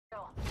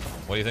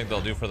What do you think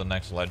they'll do for the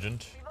next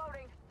legend?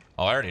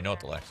 Oh, I already know what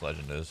the next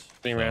legend is.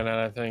 He ran out,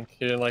 I think.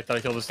 He didn't like that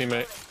I killed his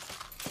teammate.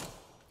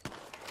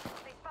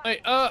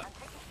 Hey, I'm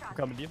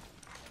coming to you.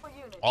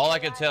 All I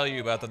can tell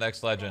you about the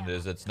next legend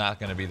is it's not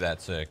going to be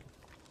that sick.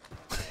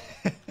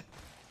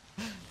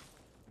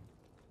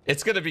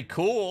 It's going to be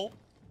cool,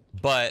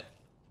 but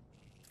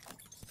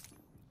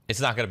it's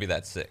not going to be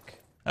that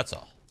sick. That's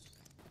all.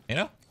 You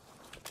know?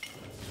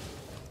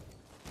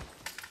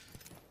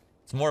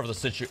 It's more of a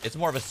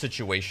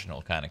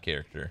situational kind of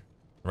character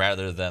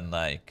rather than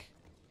like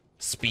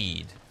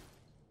speed.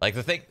 Like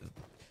the thing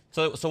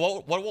so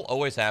what will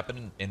always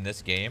happen in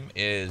this game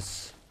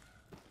is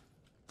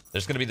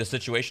there's going to be the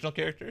situational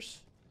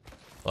characters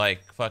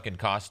like fucking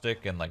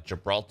Caustic and like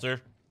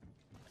Gibraltar.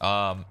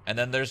 And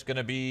then there's going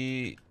to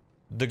be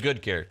the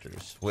good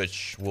characters,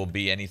 which will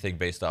be anything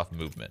based off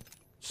movement.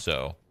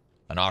 So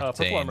an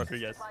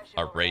Octane,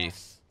 a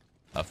Wraith,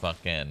 a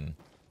fucking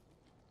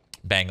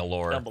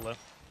Bangalore. Down below.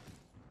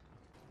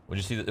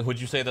 Would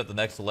you say that the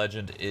next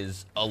legend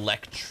is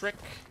electric?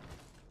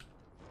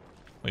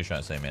 What are you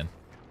trying to say, man?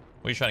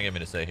 What are you trying to get me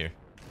to say here?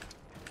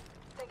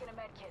 Taking a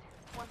med kit.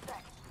 1 sec.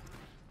 Are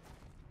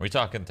we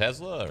talking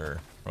Tesla or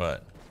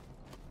what?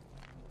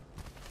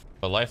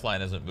 But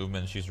Lifeline isn't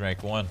movement. She's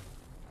rank 1.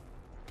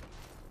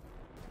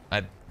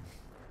 I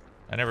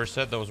never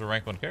said those were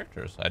rank 1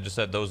 characters. I just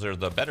said those are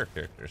the better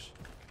characters.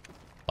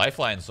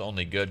 Lifeline's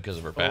only good because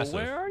of her passive.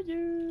 Where are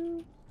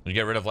you? When you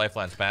get rid of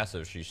Lifeline's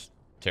passive, she's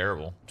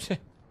terrible.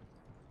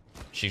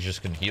 She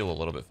just can heal a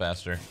little bit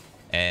faster.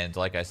 And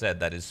like I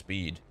said, that is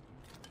speed.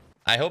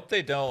 I hope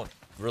they don't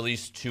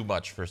release too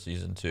much for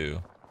season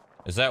 2.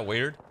 Is that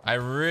weird? I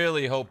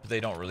really hope they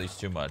don't release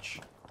too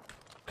much.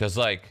 Because,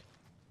 like,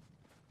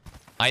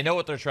 I know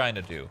what they're trying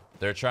to do.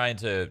 They're trying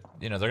to,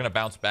 you know, they're going to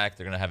bounce back.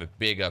 They're going to have a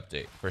big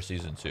update for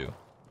season 2.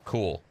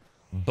 Cool.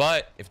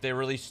 But if they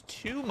release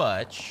too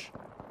much,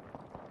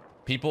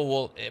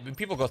 people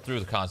go through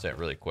the content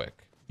really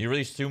quick. You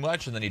release too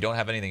much and then you don't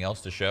have anything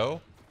else to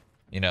show,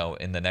 you know,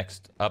 in the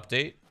next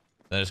update,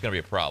 then it's going to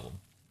be a problem.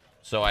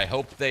 So I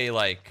hope they,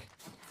 like,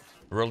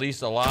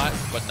 release a lot,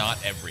 but not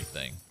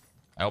everything.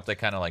 I hope they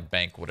kind of, like,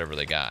 bank whatever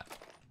they got.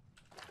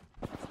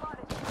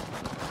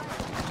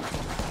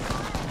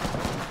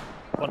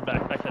 One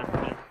back there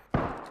from you.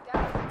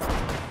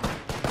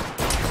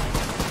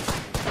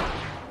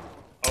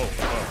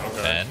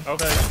 Oh,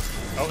 okay.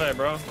 10. Okay,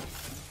 bro.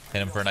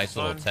 Hit him for a nice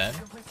little 10.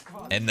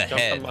 In the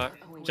head.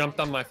 Jumped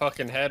on my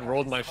fucking head,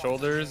 rolled my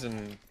shoulders,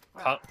 and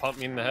pumped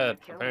me in the head,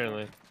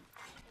 apparently.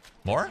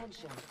 More?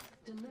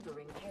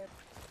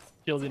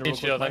 Shield in a Need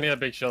shield. I need a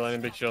big shield. I need a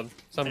big shield.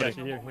 Somebody.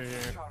 Here.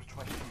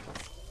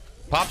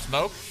 Pop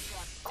smoke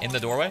in the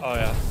doorway. Oh,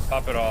 yeah.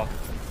 Pop it all.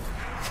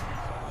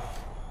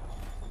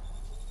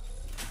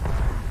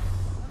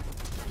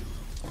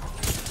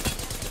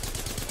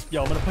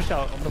 Yo, I'm gonna push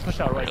out.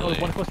 Right. Really?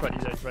 Oh, one close right. You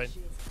guys, right.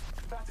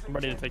 I'm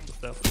ready to take this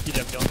stuff. Keep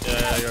them going.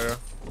 Yeah.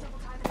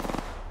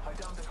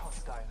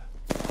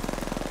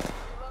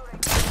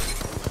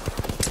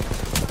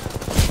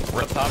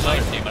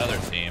 Another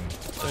team.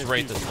 Just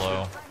rate this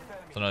low.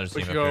 It's another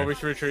team up here. We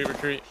should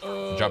retreat.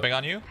 Jumping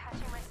on you?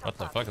 What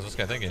the fuck is this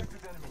guy thinking?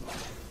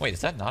 Wait,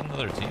 is that not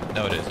another team?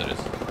 No, it is.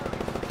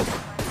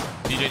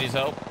 DJ needs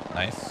help.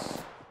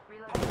 Nice.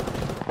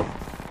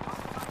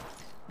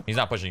 He's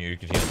not pushing you. You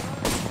can heal.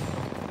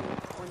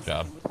 Good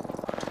job.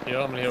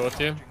 Heal. I'm gonna heal with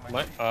you.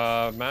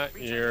 Matt,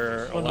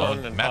 you're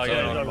alone and Matt's probably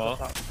getting alone. on the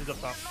ball. He's up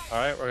top. All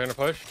right, we're gonna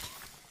push.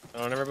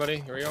 On everybody.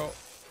 Here we go.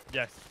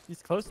 Yes.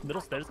 He's close.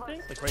 Middle stairs, I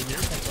think. Like right here.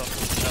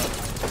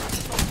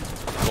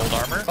 Gold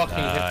armor. Fucking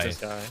Nice. hit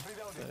this guy.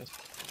 Nice.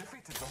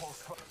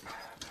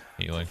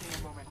 Healing.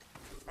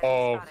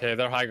 Oh, okay,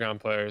 they're high ground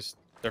players.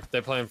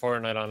 They're playing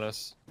Fortnite on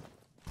us.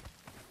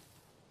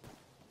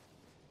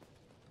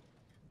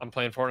 I'm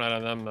playing Fortnite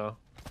on them though.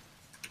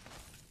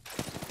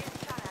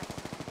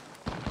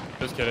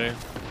 Just kidding.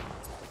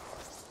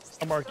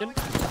 I'm marking.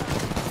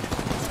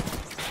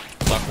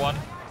 Luck one.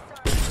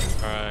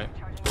 Alright.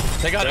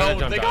 They got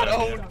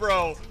owned,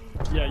 bro.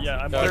 Yeah.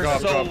 I'm No, They're go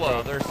up, so go up, go low.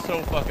 up. They're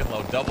so fucking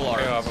low. Double R.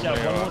 Go up, Yeah,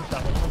 go up. one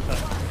shot.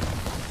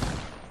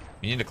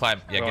 You need to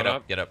climb. Yeah, Going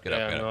get up.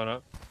 Yeah, I'm going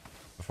up.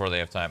 Before they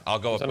have time. I'll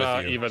go up So with now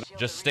you. Eva-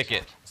 Just stick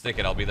it.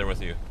 I'll be there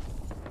with you.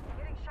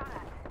 Getting shot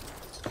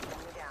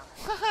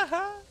at.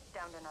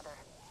 Downed another.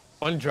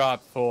 One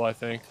drop full, I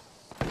think.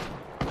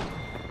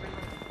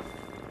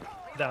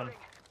 Down.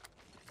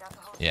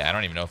 Yeah, I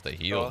don't even know if they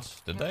healed.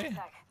 Did they?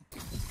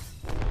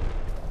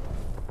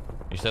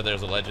 You said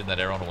there's a legend that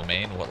everyone will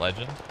main. What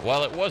legend?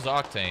 Well, it was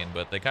Octane,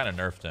 but they kind of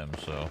nerfed him,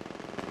 so.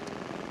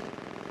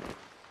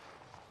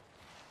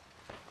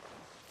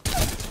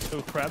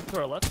 So crab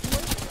to our left.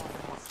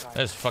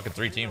 There's fucking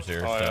 3 teams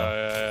here. Oh, so.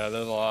 yeah.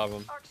 There's a lot of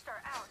them.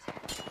 Arcstar out.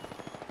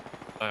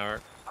 My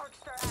art.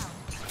 Arcstar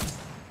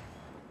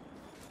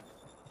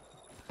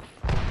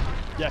out.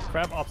 Yeah,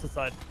 crab opposite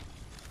side.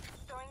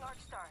 Throwing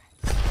Arcstar.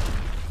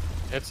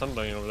 Hit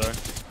somebody over there.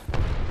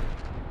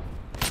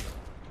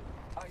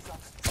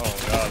 Oh,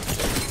 God.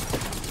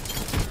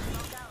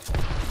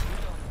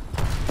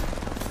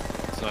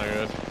 It's not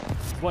good.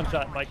 He's one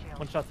shot, Mike.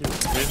 One shot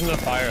too. Using the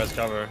fire as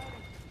cover.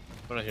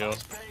 I'm gonna heal.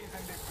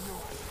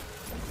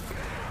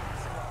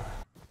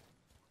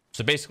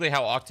 So basically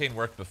how Octane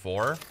worked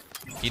before,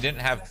 he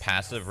didn't have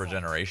passive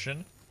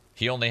regeneration.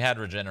 He only had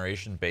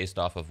regeneration based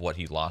off of what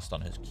he lost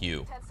on his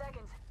Q. 10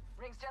 seconds.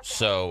 Rings just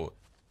So,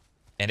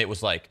 and it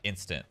was like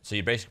instant. So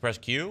you basically press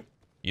Q,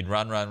 you'd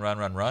run.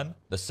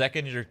 The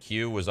second your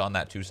Q was on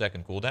that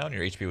 2-second cooldown,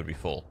 your HP would be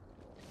full.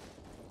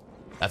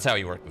 That's how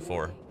he worked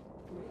before.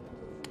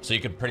 So you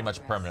could pretty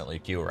much permanently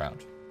Q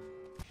around.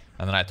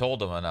 And then I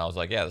told him, and I was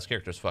like, yeah, this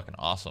character's fucking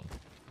awesome.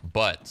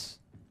 But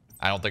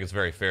I don't think it's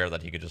very fair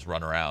that he could just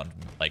run around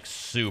like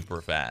super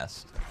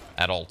fast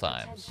at all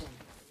times.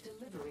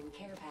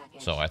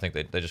 So I think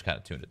they just kind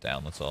of tuned it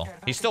down, that's all.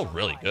 He's still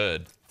really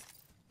good.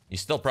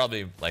 He's still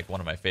probably like one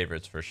of my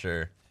favorites for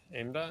sure.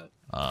 Aimed at?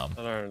 On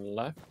our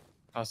left?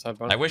 Outside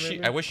bunker, I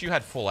maybe? wish you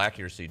had full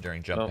accuracy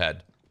during jump Oh.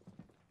 pad.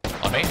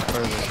 On me?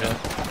 Where is it?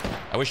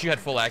 I wish you had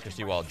full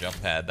accuracy while jump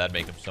pad. That'd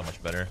make him so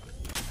much better.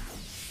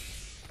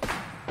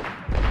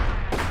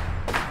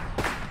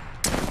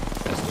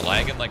 It's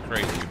lagging like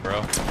crazy, bro.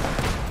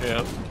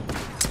 Yeah.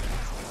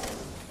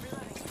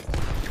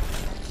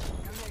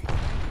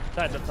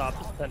 Side up top,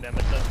 just 10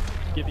 damage though.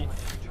 Gibby.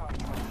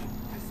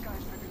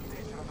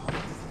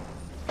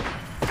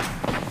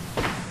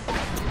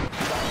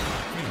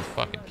 Are you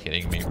fucking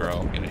kidding me, bro?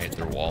 I'm gonna hit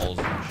their walls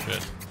and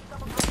shit.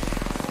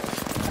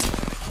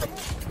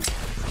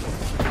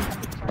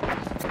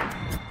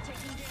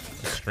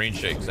 The screen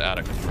shake's out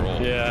of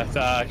control. Yeah, it's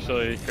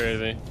actually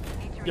crazy.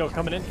 Yo,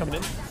 coming in, coming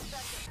in.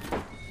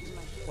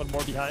 One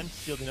more behind,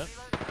 shielding up.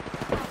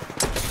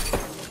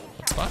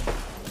 What?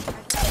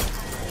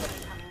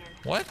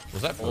 What?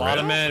 Was that for A lot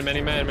real? of men,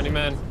 many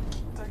men.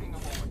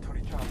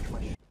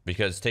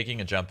 Because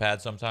taking a jump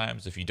pad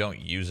sometimes, if you don't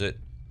use it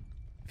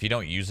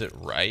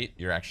right,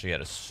 you're actually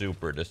at a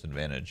super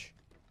disadvantage.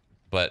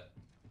 But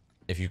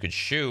if you could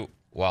shoot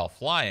while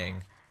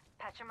flying,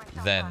 patching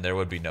myself then up. there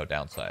would be no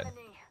downside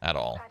at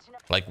all.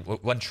 Like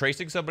when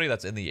tracing somebody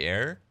that's in the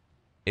air,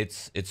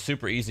 it's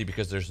super easy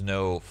because there's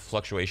no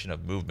fluctuation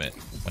of movement.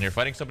 When you're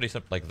fighting somebody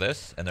like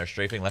this and they're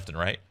strafing left and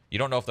right, you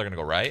don't know if they're gonna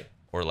go right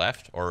or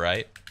left or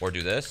right or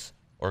do this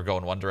or go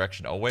in one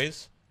direction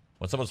always.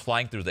 When someone's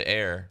flying through the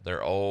air,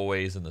 they're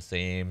always in the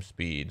same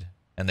speed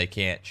and they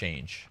can't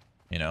change,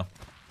 you know?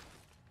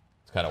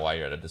 It's kind of why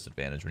you're at a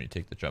disadvantage when you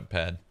take the jump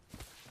pad.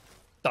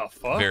 The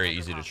fuck? Very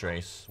easy to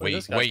trace. Where'd Way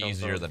this guy come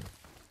easier from?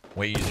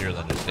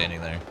 than just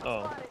standing there.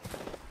 Oh.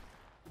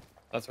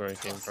 That's where he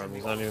came from.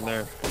 He's not even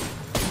there.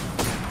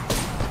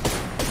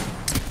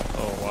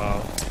 Oh,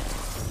 wow.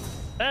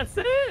 That's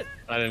it!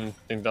 I didn't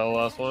think that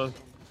was the last one.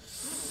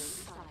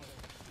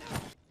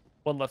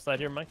 One left side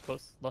here, Mike.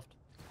 Close. Left.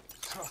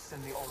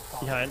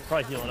 Behind.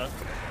 Probably healing up.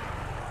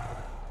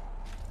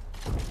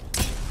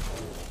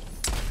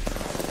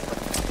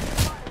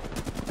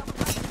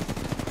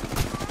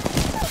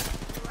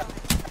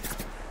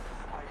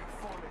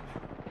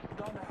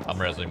 I'm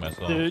rezzing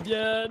myself. Dude,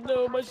 yeah,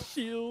 no, my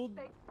shield.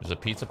 Is a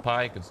pizza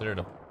pie considered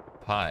a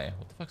pie?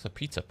 What the fuck's a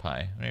pizza pie?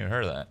 I haven't even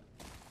heard of that.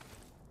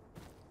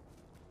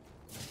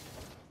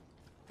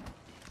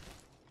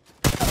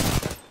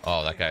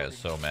 Oh, that guy is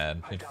so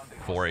mad. He had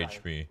 4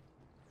 HP.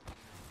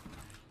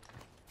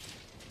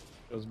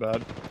 It was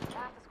bad.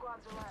 Half the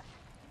squads are left.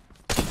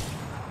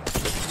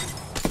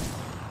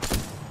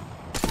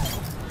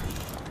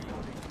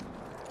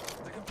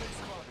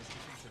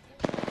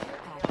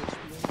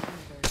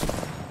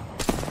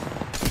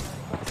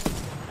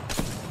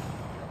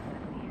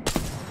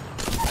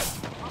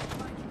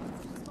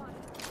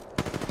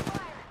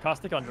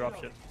 Caustic on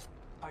dropship.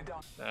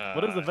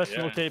 What does the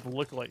vegetable yeah. cake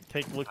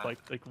look like?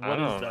 Like I what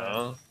don't is that?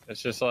 know.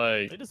 It's just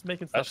like They just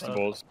making stuff up.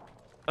 vegetables.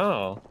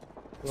 Oh,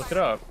 look it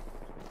up.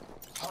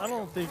 I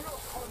don't think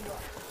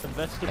the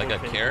vegetable Like a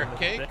cake carrot is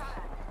cake? thick,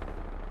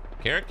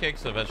 Carrot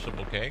cake's a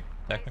vegetable cake,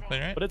 technically,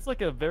 right? but it's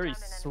like a very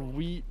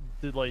sweet,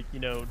 like, you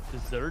know,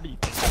 desserty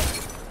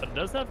thing. But it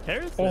does have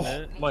carrots in Oh,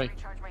 it. Mike,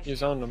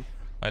 he's on them.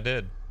 I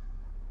did.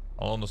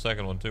 All on the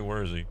second one too.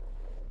 Where is he?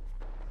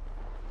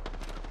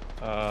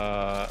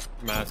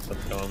 Matt's up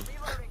to him.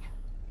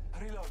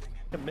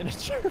 A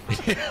miniature.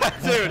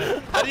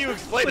 Dude, how do you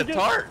explain a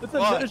tart? It's a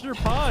What? miniature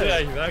pie. Yeah,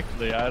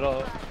 exactly. I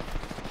don't.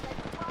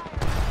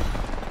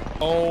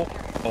 Oh,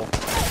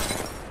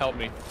 help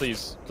me,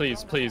 please.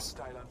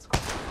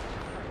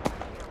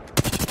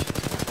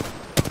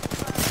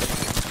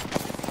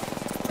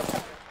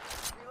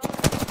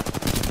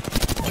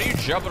 What are you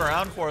jumping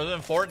around for? This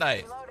is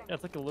Fortnite. Yeah,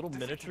 it's like a little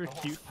miniature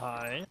cute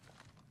pie.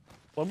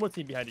 One more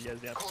team behind you guys,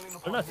 yeah.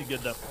 They're not too good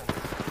though.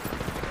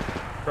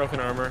 Broken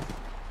armor.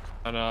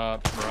 On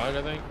Mirage,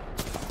 I think.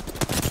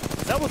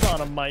 That was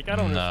on a mic. I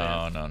don't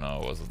understand. No,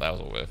 it wasn't. That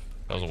was a whiff.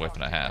 That was a whiff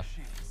and a half.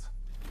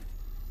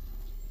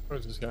 What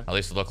is this guy? At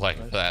least it looked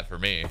like that for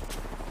me.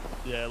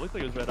 Yeah, it looked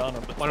like it was right on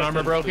him. But One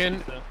armor broken.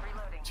 Reloading.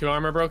 2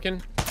 armor broken.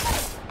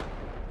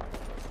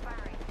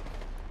 Firing.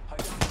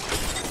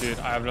 Dude,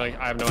 I have no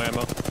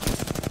ammo.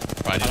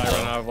 I I just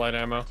run out of light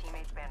ammo.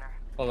 Teammate's banner.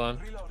 Hold on.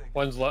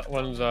 One's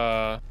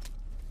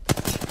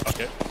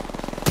okay.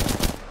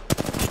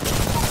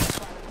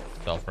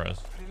 self-res.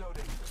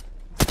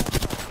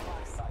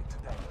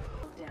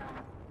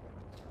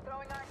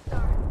 Throwing Iron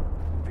Star.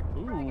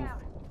 Ooh.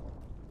 Out.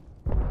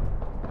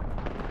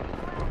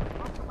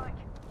 Off the mic.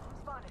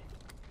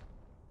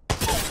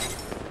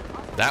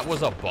 Spotted. That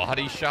was a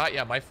body shot?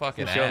 Yeah, my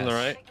fucking Shield on the ass.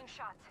 right. Taking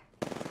shots.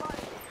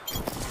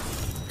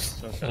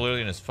 Spotted.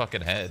 Literally in his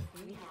fucking head.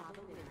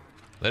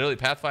 Literally,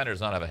 Pathfinder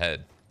does not have a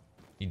head.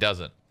 He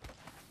doesn't.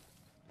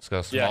 It's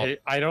got a small... Yeah,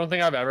 I don't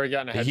think I've ever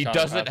gotten a headshot. He on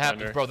doesn't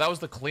Pathfinder. have... Bro, that was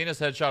the cleanest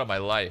headshot of my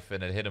life,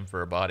 and it hit him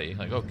for a body.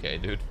 Like, okay,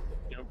 dude.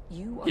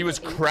 He was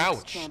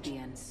crouched.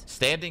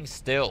 Standing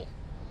still.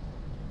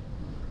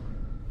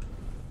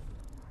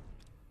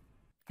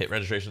 Hit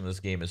registration in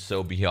this game is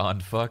so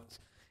beyond fucked.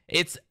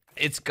 It's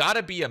got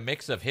to be a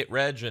mix of hit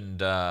reg and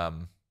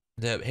the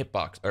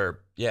hitbox, or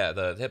yeah,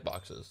 the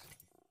hitboxes.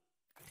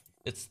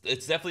 It's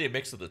definitely a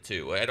mix of the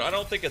two. I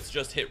don't think it's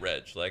just hit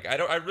reg. Like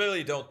I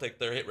really don't think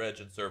their hit reg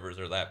and servers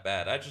are that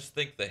bad. I just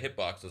think the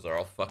hitboxes are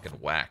all fucking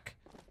whack.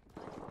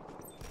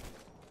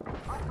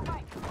 Off the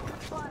mic.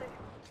 Spotted.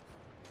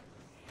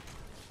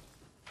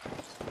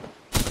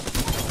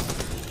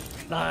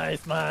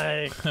 Nice,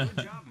 Mike. Good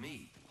job,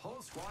 me.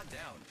 Whole squad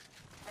down.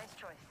 Nice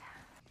choice.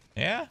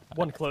 Yeah.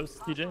 One close,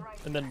 TJ,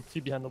 and then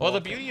 2 behind the Well, wall.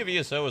 the beauty of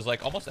ESO is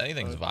like almost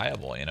anything's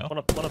viable, you know. One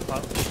up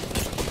top.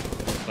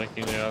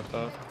 Flanking it up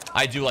though.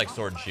 I do like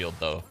sword and shield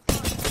though.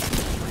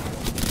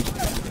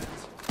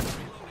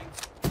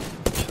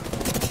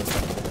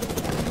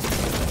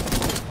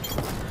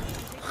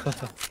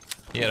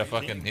 He had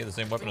the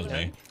same weapon as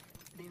me.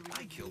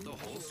 I killed the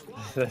whole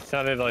squad. That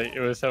sounded like it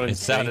was so It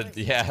insane. sounded,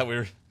 yeah, we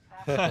were.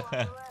 They're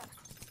the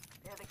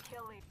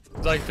kill lead.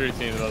 It's like 3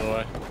 teams, by the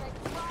way.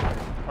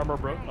 Armor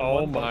broke.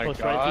 Oh One my close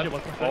right, god. TJ,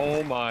 one close right.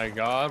 Oh my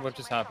god. What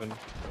just happened?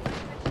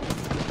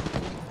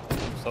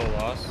 I'm so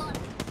lost.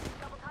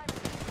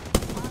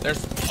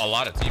 There's a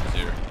lot of teams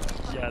here.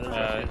 Yeah, there's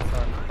Yeah, actually a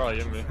ton. probably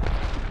hit me.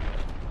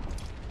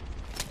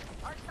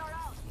 Arc Star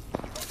out.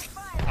 Taking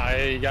fire.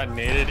 I got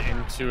naded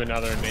into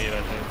another nade,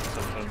 I think. Or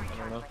something. I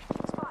don't know.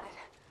 Spotted.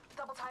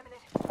 Double timing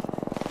it.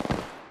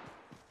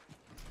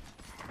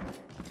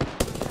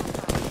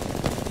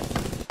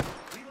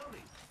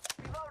 Reloading.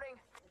 Reloading.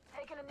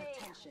 Taking a knee.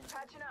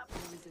 Patching up.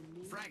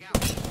 Frag out.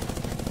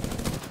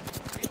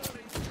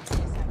 Reloading.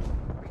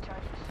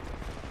 Recharges.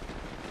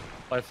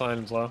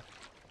 Lifeline's low.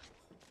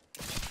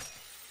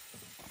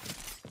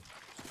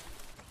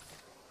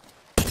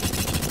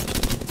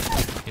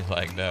 He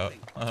lagged out.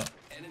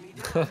 Enemy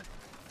down.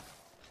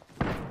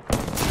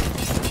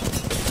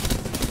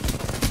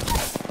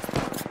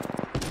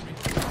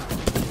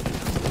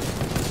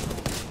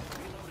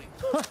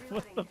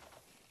 Reloading.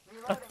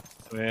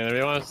 Man, if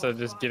he wants to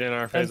just get in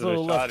our face Ends to with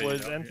the a left, shot,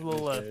 boys. Ends to the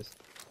left.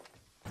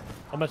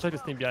 I'm gonna check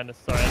this team behind us.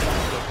 Sorry, I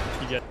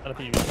don't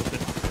think you get it.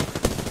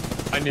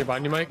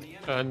 Behind you, Mike.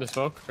 In the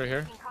smoke, right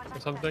here, or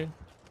something.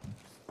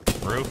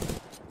 Roof,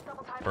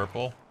 Double timing.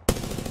 purple.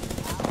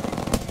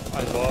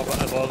 As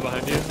well as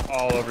behind you.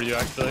 All over you,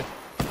 actually.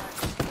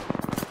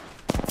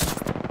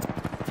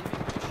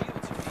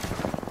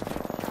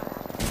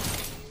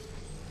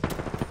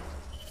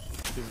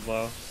 He's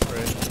low.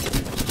 Great.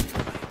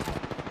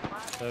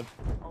 Dead.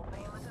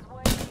 Opening Ellis's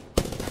way.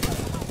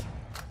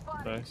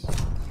 Spotted. Nice.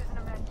 Using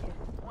a med kit.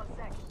 1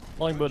 second.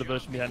 Longbow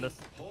devotion behind us.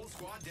 Whole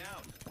squad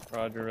down.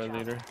 Roger, red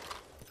leader.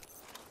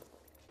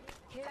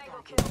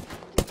 Tango kill.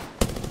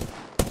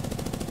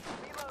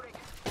 Reloading.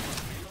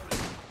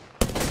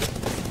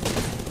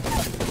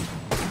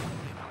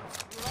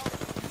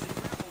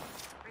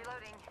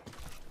 Reloading.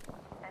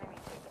 Enemy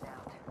taken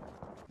out.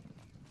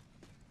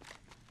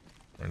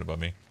 Right above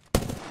me.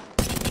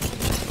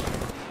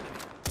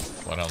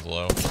 One ounce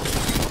low.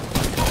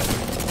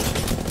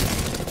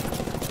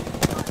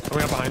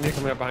 Coming up behind you.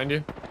 Coming up behind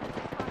you.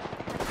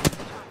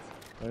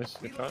 Nice.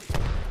 Good shot.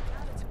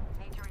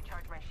 Need to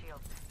recharge my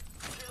shields.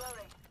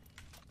 Reloading.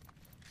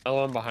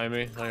 Another one behind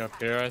me, like up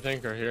here, I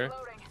think, or here.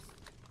 Reloading.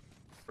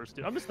 First,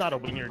 dude. I'm just not a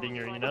winger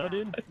dinger, you know,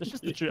 dude? That's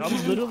just the truth. I'm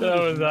literally That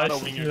just was not a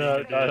actually, winger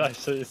that dinger. dude.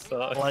 actually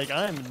sucked. Like,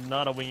 I'm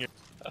not a winger.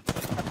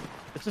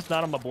 It's just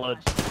not on my blood.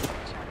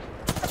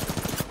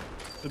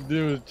 The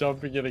dude was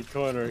jumping in a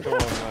corner. Come on,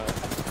 man.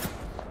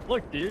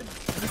 Look, dude.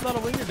 I'm just not a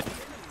winger dinger.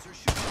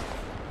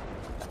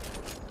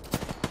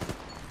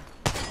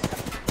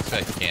 This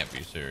guy can't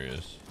be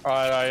serious.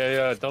 Alright,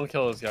 yeah. Don't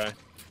kill this guy.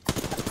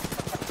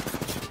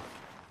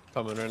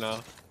 Coming right now.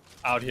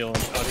 Out heal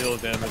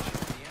damage.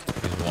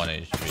 He's 1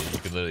 HP. You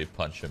could literally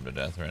punch him to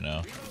death right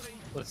now.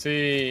 Let's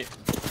see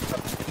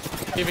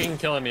if he can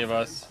kill any of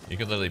us. You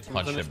could literally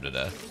punch him to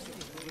death.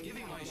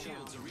 Giving my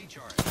shields a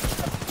recharge.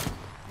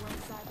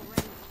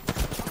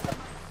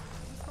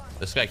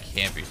 This guy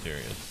can't be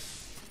serious.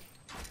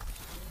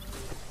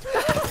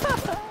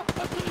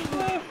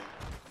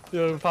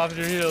 Yo, pop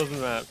your heals,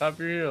 Matt. Pop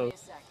your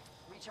heals.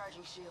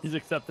 Recharging shields. He's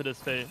accepted his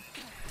fate.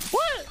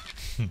 What?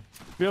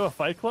 We have a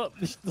fight club?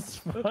 He's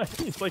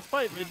like,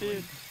 fight me,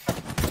 dude.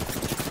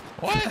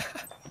 What?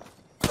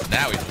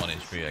 Now he's 1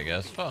 HP, I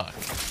guess. Fuck.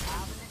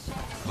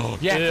 Oh,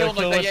 yeah, Yeah, kill him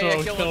kill like that. him Yeah,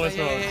 with kill smoke, him like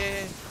kill that. him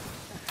Yeah, with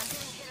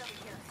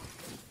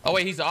Oh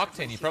wait, he's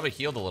Octane. He probably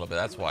healed a little bit.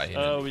 That's why. He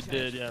didn't- Oh, we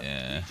did, yeah.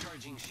 Yeah.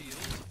 Recharging shield.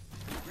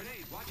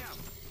 Grenade, watch out.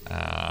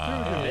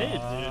 Grenade,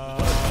 dude.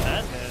 Fuck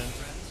that, man.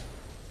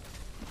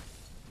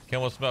 Kill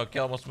him with smoke.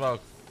 Kill him with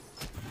smoke.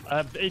 I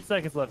have 8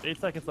 seconds left. 8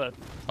 seconds left.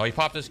 Oh, he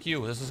popped his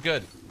Q. This is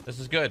good. This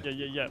is good.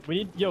 Yeah.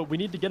 We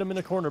need to get him in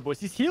the corner, boys.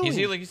 He's healing. He's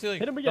healing. He's healing.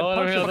 Hit him again. Don't let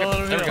Punch him him. heal, don't let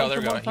him There we heal. go. There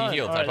we go. Punch him one He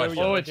healed. time. I All right, punched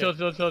there him. Oh, we wait,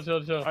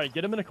 chill. All right,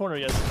 get him in the corner,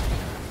 yes.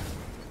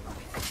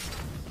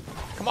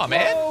 Come on,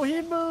 man. Oh,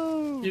 he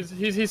moved.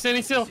 He's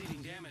standing still.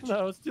 Conceding damage.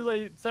 No, it's too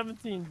late.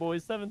 17,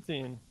 boys.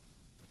 17.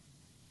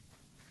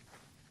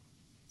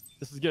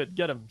 This is good.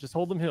 Get him. Just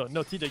hold him here.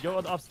 No, TJ, go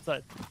on the opposite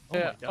side. Oh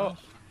Yeah, my gosh.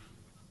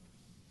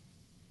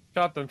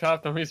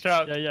 Chopped him. He's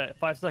trapped. Yeah.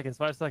 5 seconds.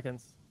 5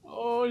 seconds.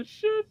 Oh,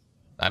 shit.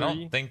 I don't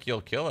 3, think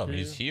you'll kill him.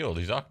 He's 2. healed.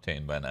 He's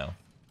Octane by now.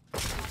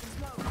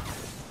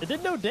 It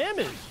did no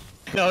damage.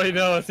 No, he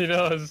knows. He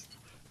knows.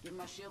 Give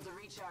my shield a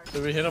recharge.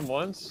 Did we hit him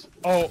once?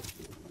 Oh.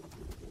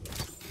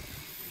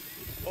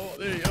 Oh,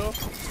 there you go.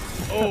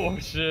 Oh,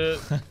 shit.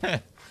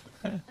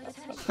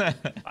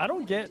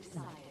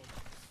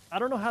 I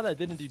don't know how that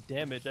didn't do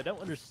damage. I don't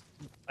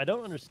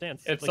understand.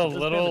 It's Like, a it does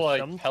little,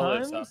 damage like,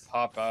 pellets that sometimes?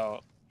 pop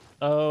out.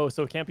 Oh,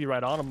 so it can't be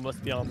right on him. It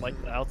must be on, like,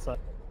 the outside.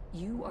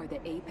 You are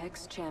the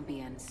Apex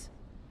champions.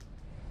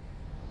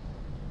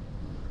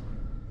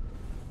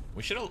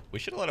 We should have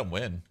let him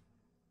win.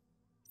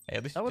 Hey,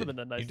 at least That you would've did-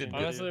 been a nice you did thing good.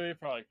 to do. Honestly, we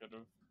probably could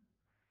have.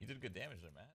 You did good damage there, Matt.